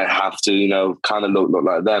 You gotta have to, kind of look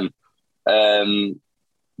like them.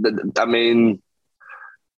 I mean,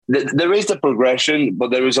 there is the progression, but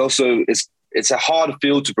there is also it's a hard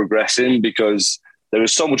field to progress in because there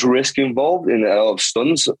is so much risk involved in a lot of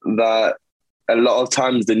stunts that a lot of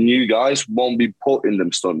times the new guys won't be put in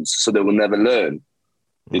them stunts, so they will never learn.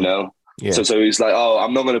 Yeah. So it's like, oh,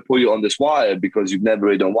 I'm not going to put you on this wire because you've never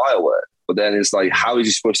really done wire work. But then it's like, how is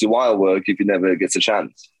he supposed to do wire work if he never gets a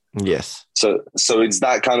chance? Yes. So it's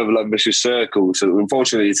that kind of like vicious circle. So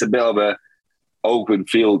unfortunately, it's a bit of a awkward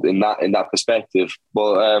field in that perspective.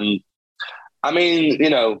 But I mean,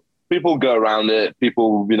 people go around it.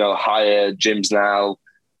 People, hire gyms now.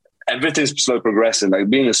 Everything's slow progressing. Like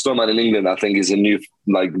being a stuntman in England, I think is a new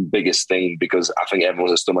biggest thing because I think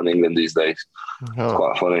everyone's a stuntman in England these days. Oh. It's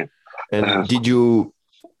quite funny. And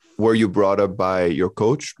were you brought up by your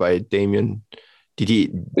coach, by Damien?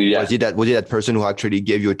 Was he that person who actually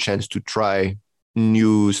gave you a chance to try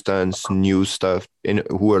new stunts, new stuff, and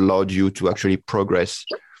who allowed you to actually progress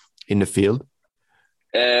in the field?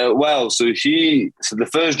 So the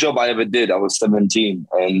first job I ever did, I was 17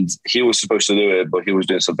 and he was supposed to do it, but he was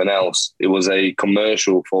doing something else. It was a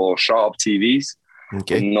commercial for Sharp TVs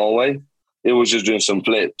in Norway. It was just doing some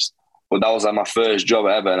flips, but that was like my first job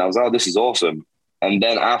ever. And I was like, oh, this is awesome. And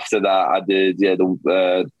then after that, I did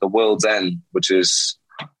the World's End, which is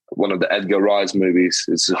one of the Edgar Wright movies.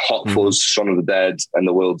 It's Hot Fuzz, Shaun of the Dead, and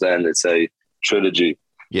the World's End. It's a trilogy.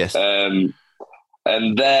 Yes. And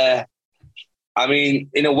there, I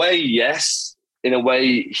mean, in a way, yes. In a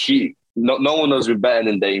way, no one knows me better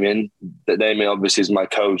than Damien. Damien obviously is my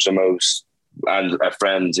coach the most and a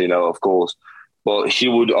friend, of course. But he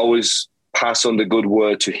would always pass on the good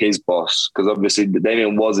word to his boss because obviously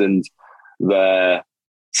Damien wasn't the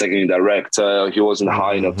second director. He wasn't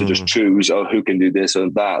high enough to just choose, who can do this or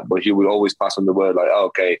that. But he would always pass on the word like, oh,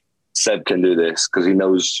 okay, Seb can do this because he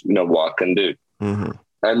knows, what I can do. Mm-hmm.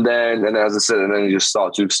 And as I said, you just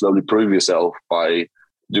start to slowly prove yourself by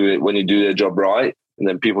doing it when you do the job right. And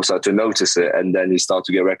then people start to notice it. And then you start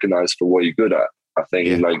to get recognized for what you're good at. I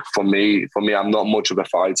think like for me, I'm not much of a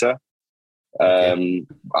fighter. Okay.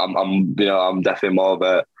 I'm definitely more of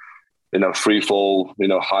a, free fall,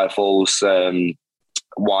 high falls,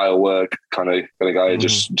 wire work kind of guy,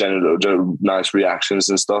 just general nice reactions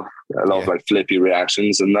and stuff. A lot of like flippy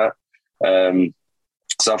reactions and that.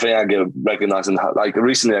 So I think I get recognized. And like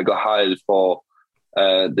recently I got hired for,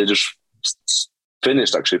 they just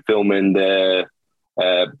finished actually filming their,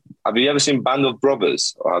 have you ever seen Band of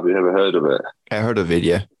Brothers or have you ever heard of it? I heard of it,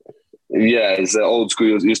 yeah. Yeah, it's an old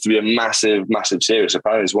school. It used to be a massive series.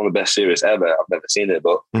 Apparently it's one of the best series ever. I've never seen it,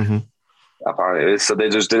 but apparently it is. So they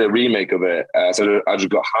just did a remake of it. So I just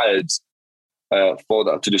got hired for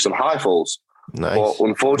that to do some high falls. Nice. But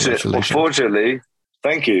unfortunately,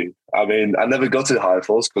 thank you. I mean, I never got to the high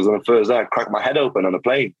falls because on the first day I cracked my head open on a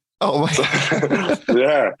plane. Oh my!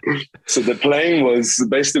 Yeah. So the plane was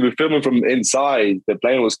basically we're filming from inside. The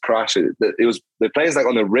plane was crashing. The plane's like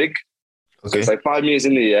on a rig. Okay. So it's like 5 meters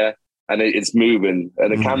in the air and it's moving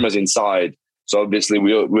and the camera's inside. So obviously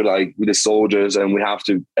we're like with the soldiers and we have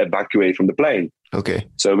to evacuate from the plane. Okay.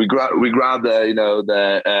 So we grab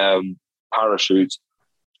the parachute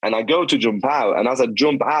and I go to jump out. And as I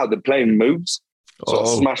jump out, the plane moves. So I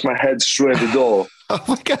smash my head straight at the door. Oh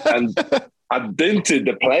my God. I dented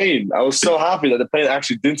the plane. I was so happy that the plane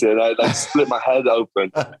actually dented. I split my head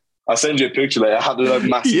open. I'll send you a picture later. I have a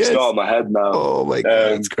massive scar on my head now. Oh my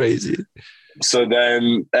God, that's crazy. So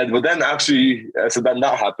then that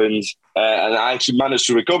happened, and I actually managed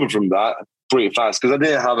to recover from that pretty fast because I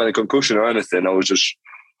didn't have any concussion or anything. It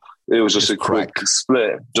was just a quick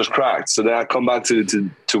split, just cracked. So then I come back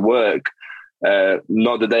to work,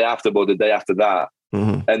 not the day after, but the day after that.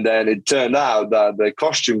 Mm-hmm. And then it turned out that the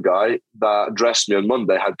costume guy that dressed me on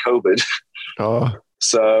Monday had COVID. Oh.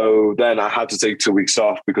 So then I had to take 2 weeks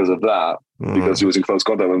off because of that, because he was in close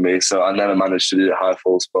contact with me. So I never managed to do the high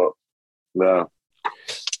falls, but yeah.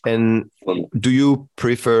 And do you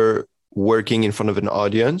prefer working in front of an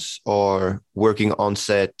audience or working on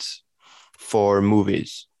set for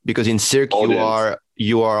movies? Because in Cirque,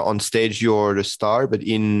 you are on stage, you're the star, but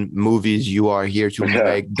in movies, you are here to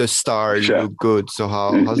make the star look good. So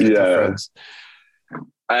how's the difference?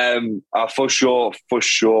 For sure,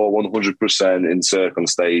 100% in Cirque on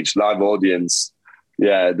stage, live audience.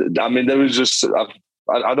 Yeah, I mean, there was just,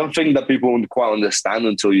 I don't think that people quite understand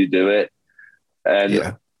until you do it.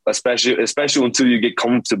 And especially until you get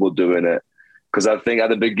comfortable doing it. Because I think at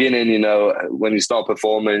the beginning, you know, when you start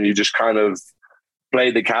performing, you just kind of play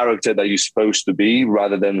the character that you're supposed to be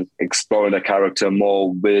rather than exploring the character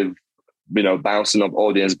more with, you know, bouncing up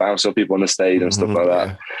audience, bouncing up people on the stage and stuff like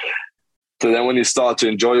that. So then when you start to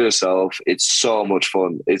enjoy yourself, it's so much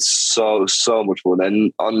fun. It's so much fun.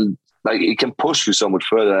 And it can push you so much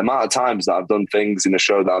further. The amount of times that I've done things in a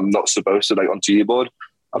show that I'm not supposed to, like on keyboard,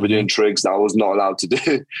 I've been doing tricks that I was not allowed to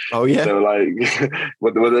do. Oh, yeah? So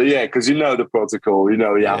because you know the protocol, you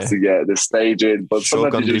know, you have to get the staging. But show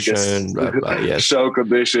conditions, show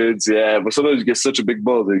conditions, but sometimes you get such a big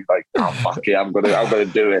buzz, you're like, oh, fuck it, I'm gonna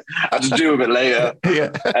do it. I'll just do it later.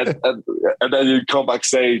 And then you come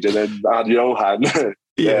backstage and then add Johan.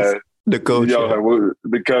 The coach. Johan,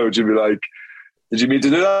 the coach, you'd be like, did you mean to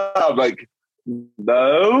do that? I'm like,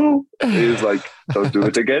 no. He was like, don't do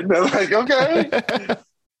it again. I'm like, okay.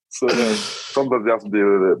 So sometimes you have to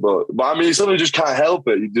deal with it, but I mean, sometimes you just can't help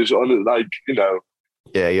it. You just you know.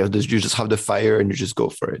 Yeah, you just have the fire and you just go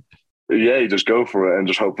for it. Yeah, you just go for it and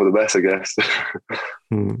just hope for the best, I guess.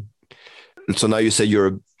 So now you say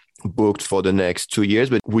you're booked for the next 2 years,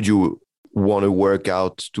 but would you want to work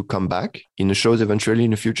out to come back in the shows eventually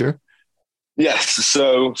in the future? Yes.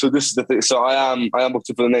 So this is the thing. So I am booked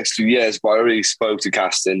for the next 2 years, but I already spoke to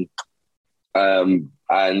casting,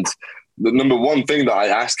 and the number one thing that I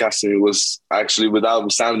asked casting was actually,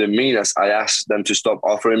 without sounding mean, I asked them to stop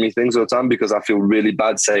offering me things all the time because I feel really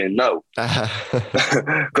bad saying no.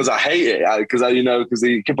 Because I hate it. Because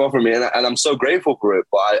they keep offering me, and I'm so grateful for it.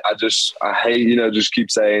 But I hate, just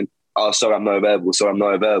keep saying, oh, sorry, I'm not available. Sorry, I'm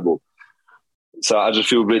not available. So I just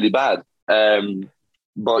feel really bad.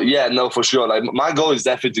 But yeah, no, for sure. Like, my goal is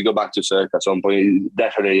definitely to go back to Cirque at some point. It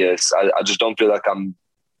definitely is. I just don't feel like I'm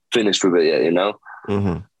finished with it yet, you know?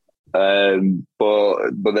 Mm-hmm. But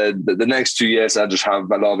the next 2 years, I just have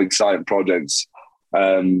a lot of exciting projects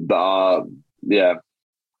that are,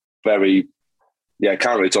 very, I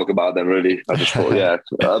can't really talk about them really. I just thought,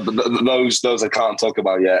 those I can't talk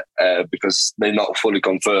about yet because they're not fully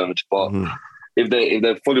confirmed. But if they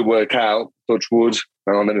fully work out, touch wood.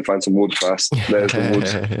 Let me find some wood fast. There's some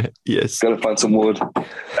wood. Yes, gotta find some wood.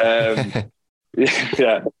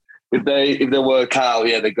 If they work out,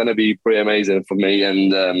 they're gonna be pretty amazing for me.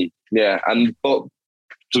 And but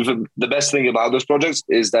the best thing about those projects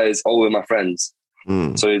is that it's all with my friends.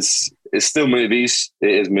 So it's still movies. It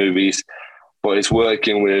is movies, but it's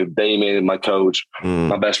working with Damien, my coach,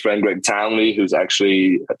 my best friend Greg Townley, who's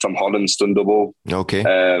actually Tom Holland's stunt double. Okay.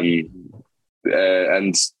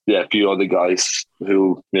 And a few other guys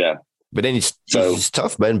who, But then it's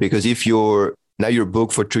tough, man, because if you're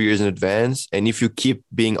booked for 2 years in advance, and if you keep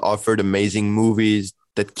being offered amazing movies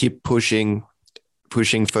that keep pushing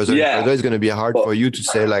further and further, it's going to be hard for you to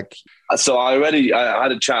say like. So I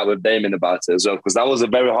had a chat with Damon about it as well, because that was a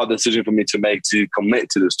very hard decision for me to make, to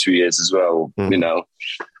commit to those 2 years as well,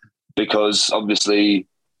 because obviously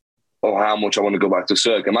how much I want to go back to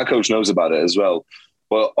Cirque, and my coach knows about it as well.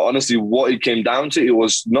 But honestly, what it came down to, it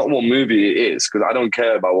was not what movie it is, because I don't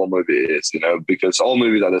care about what movie it is, because all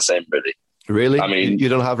movies are the same, really. Really? I mean, you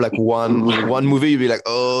don't have like one movie you'd be like,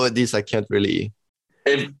 oh, this I can't really.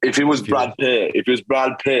 If it was Brad Pitt,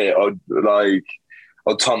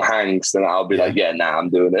 or Tom Hanks, then I'll be like, I'm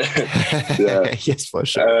doing it. Yes, for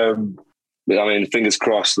sure. I mean, fingers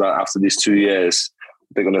crossed that after these 2 years,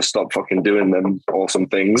 they're going to stop fucking doing them awesome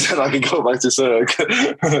things and I can go back to Cirque.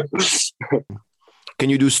 Can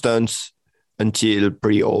you do stunts until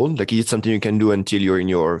pretty old? Like, is it something you can do until you're in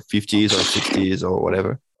your 50s or 60s or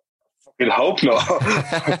whatever? hope not.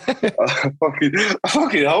 I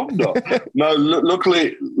fucking hope not. No,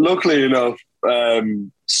 luckily enough,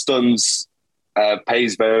 stunts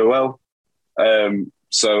pays very well.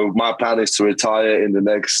 So my plan is to retire in the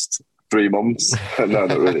next 3 months. No,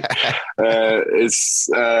 not really. It's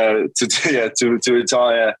to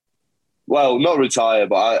retire. Well, not retire,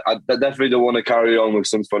 but I definitely don't want to carry on with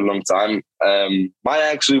stunts for a long time. What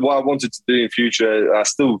I wanted to do in future, I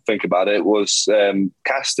still think about it, was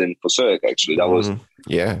casting for Cirque. Actually, that was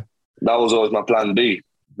always my plan B.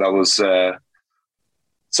 That was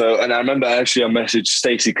and I remember actually I messaged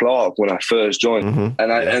Stacey Clark when I first joined,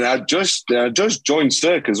 and I just joined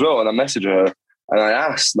Cirque as well, and I messaged her and I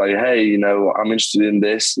asked like, hey, you know, I'm interested in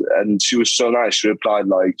this, and she was so nice. She replied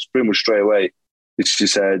like pretty much straight away. She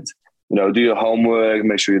said, you know, do your homework,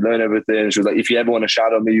 make sure you learn everything. She was like, if you ever want to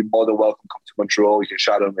shadow me, you're more than welcome. Come to Montreal, you can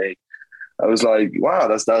shadow me. I was like, wow,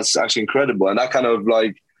 that's actually incredible. And that kind of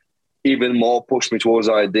like even more pushed me towards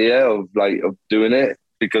the idea of doing it,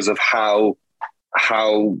 because of how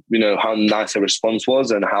nice the response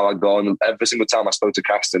was and how I got on. Every single time I spoke to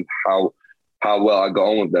casting, how well I got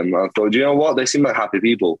on with them. I thought, you know what? They seem like happy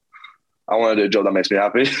people. I want to do a job that makes me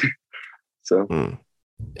happy. So.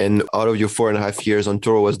 And out of your 4.5 years on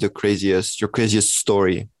tour, was your craziest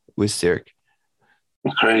story with Cirque?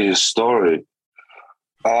 The craziest story?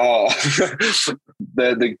 Oh,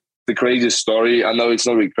 the craziest story. I know it's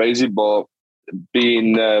not really crazy, but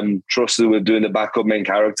being trusted with doing the backup main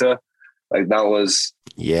character, like that was.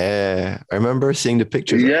 Yeah, I remember seeing the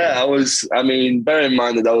pictures. Yeah, I mean, bear in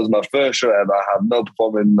mind that was my first show ever. I have no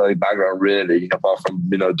performing background really, apart from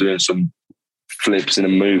doing some flips in a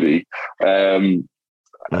movie. For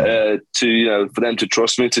them to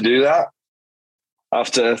trust me to do that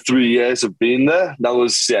after 3 years of being there, that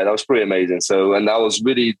was pretty amazing. So, and that was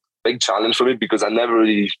really a big challenge for me, because I never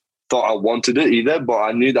really thought I wanted it either, but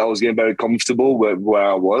I knew that I was getting very comfortable where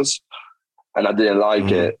I was, and I didn't like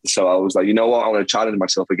it. So I was like, you know what, I want to challenge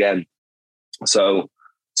myself again. So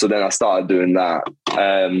then I started doing that.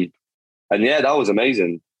 And yeah, that was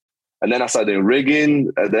amazing. And then I started doing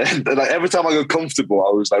rigging. And then like every time I got comfortable, I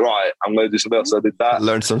was like, right, I'm going to do something else. So I did that.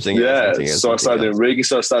 Learn something. Yeah. So I started doing rigging.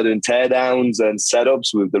 So I started doing teardowns and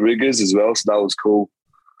setups with the riggers as well. So that was cool.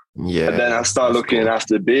 Yeah. And then I started looking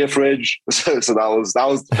after the beer fridge. So that was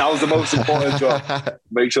the most important job.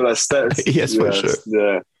 Make sure that's set. Yes, for sure.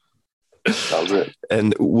 Yeah. That was it.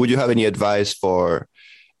 And would you have any advice for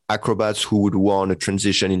acrobats who would want to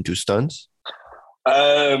transition into stunts?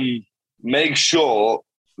 Make sure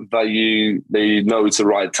that you know it's the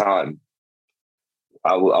right time.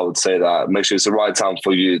 I would say that. Make sure it's the right time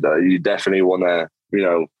for you, that you definitely want to,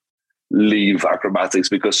 leave acrobatics,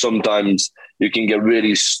 because sometimes you can get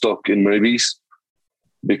really stuck in movies,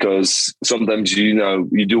 because sometimes,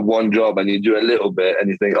 you do one job and you do a little bit and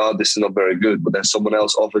you think, oh, this is not very good. But then someone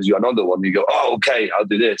else offers you another one. You go, oh, okay, I'll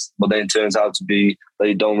do this. But then it turns out to be that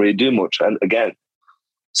you don't really do much. And again,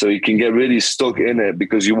 so you can get really stuck in it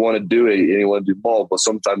because you want to do it and you want to do more. But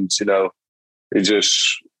sometimes, it's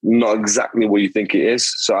just not exactly what you think it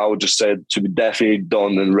is. So I would just say to be definitely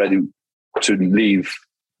done and ready to leave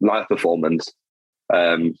live performance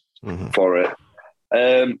for it.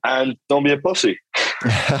 And don't be a pussy.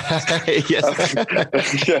 Yes.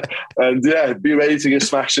 Yeah. And be ready to get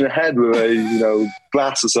smashed in the head with a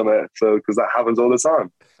glass or something. So because that happens all the time.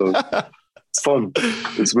 So it's fun.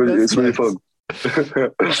 It's really fun.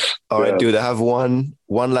 All right, dude, I have one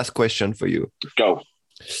last question for you. Go.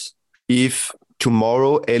 If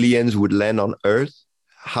tomorrow aliens would land on Earth,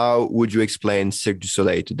 how would you explain Cirque du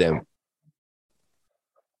Soleil to them?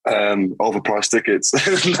 Overpriced tickets.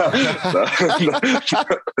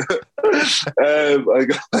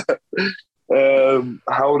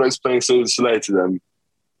 How would I explain Cirque du Soleil to them?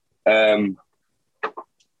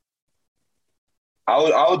 I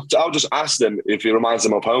would just ask them if it reminds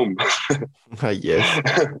them of home. Yes.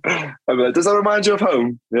 I mean, does that remind you of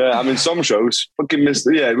home? Yeah, I mean, some shows fucking missed.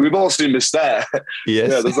 Yeah, we've all seen Miss There.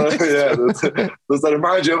 Yes. Does that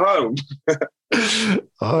remind you of home?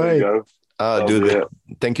 All right. Dude,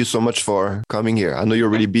 thank you so much for coming here. I know you're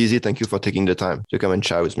really busy. Thank you for taking the time to come and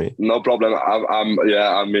chat with me. No problem.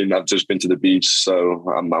 I've just been to the beach, so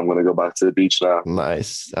I'm going to go back to the beach now.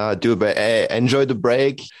 Nice. Dude, but enjoy the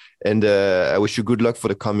break. And I wish you good luck for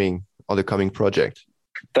the coming project.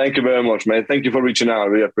 Thank you very much, man. Thank you for reaching out. I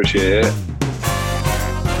really appreciate it.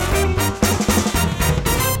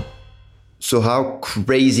 So how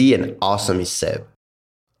crazy and awesome is Seb?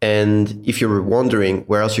 And if you were wondering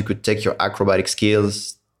where else you could take your acrobatic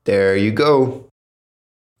skills, there you go.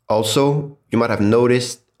 Also, you might have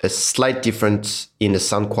noticed a slight difference in the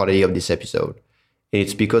sound quality of this episode. And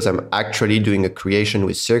it's because I'm actually doing a creation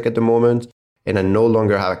with Cirque at the moment, and I no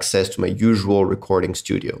longer have access to my usual recording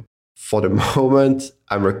studio. For the moment,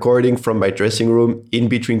 I'm recording from my dressing room in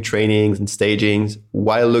between trainings and stagings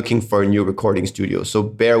while looking for a new recording studio, so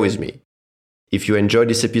bear with me. If you enjoyed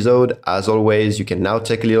this episode, as always, you can now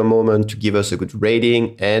take a little moment to give us a good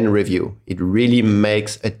rating and review. It really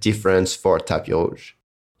makes a difference for Tapis Rouge.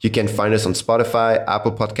 You can find us on Spotify,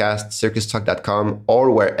 Apple Podcasts, circustalk.com,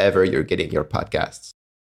 or wherever you're getting your podcasts.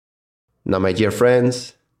 Now, my dear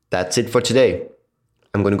friends, that's it for today.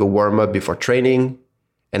 I'm going to go warm up before training,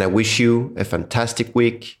 and I wish you a fantastic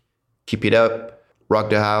week. Keep it up, rock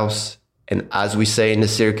the house, and as we say in the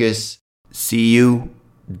circus, see you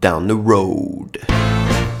down the road.